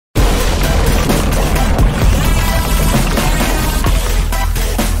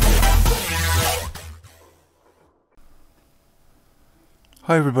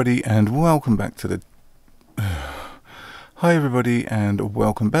Hi everybody and welcome back to the Hi everybody and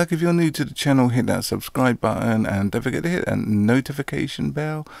welcome back. If you're new to the channel, hit that subscribe button and don't forget to hit that notification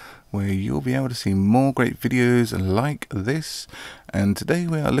bell where you'll be able to see more great videos like this. And today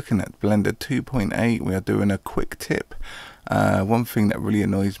we are looking at Blender 2.8. We are doing a quick tip. One thing that really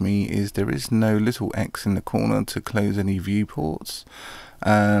annoys me is there is no little X in the corner to close any viewports.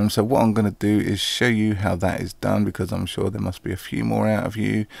 So what I'm going to do is show you how that is done, because I'm sure there must be a few more out of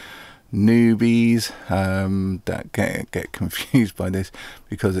you newbies that get confused by this,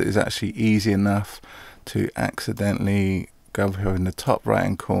 because it is actually easy enough to accidentally go over here in the top right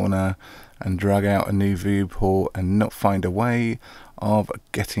hand corner and drag out a new viewport and not find a way of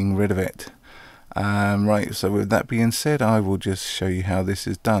getting rid of it. Right, so with that being said, I will just show you how this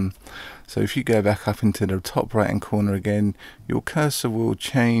is done. So if you go back up into the top right hand corner again, your cursor will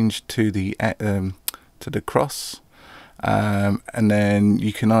change to the cross, and then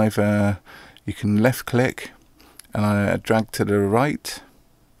you can either left click and drag to the right,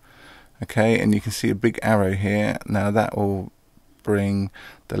 okay, and you can see a big arrow here. Now that will bring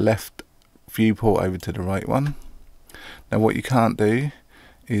the left viewport over to the right one. Now what you can't do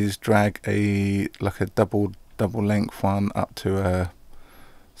is drag like a double length one up to a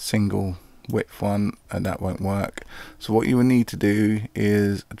single width one, and that won't work. So what you will need to do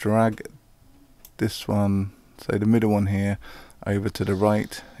is drag this one, so the middle one here, over to the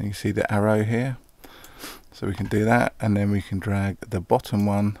right, and you see the arrow here. So we can do that, and then we can drag the bottom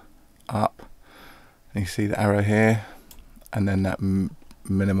one up, and you see the arrow here, and then that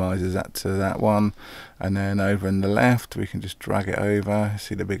minimizes that to that one. And then over in the left we can just drag it over,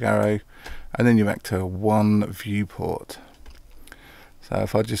 see the big arrow, and then you're back to one viewport. So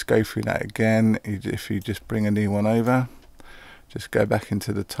if I just go through that again, if you just bring a new one over, just go back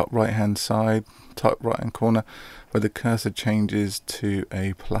into the top right hand side, top right hand corner, where the cursor changes to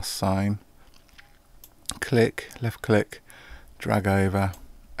a plus sign, click, left click, drag over,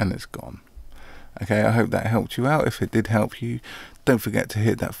 and it's gone. Okay, I hope that helped you out. If it did help you, don't forget to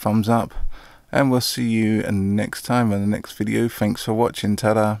hit that thumbs up, and we'll see you next time in the next video. Thanks for watching.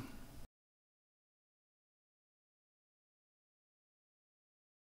 Ta-da.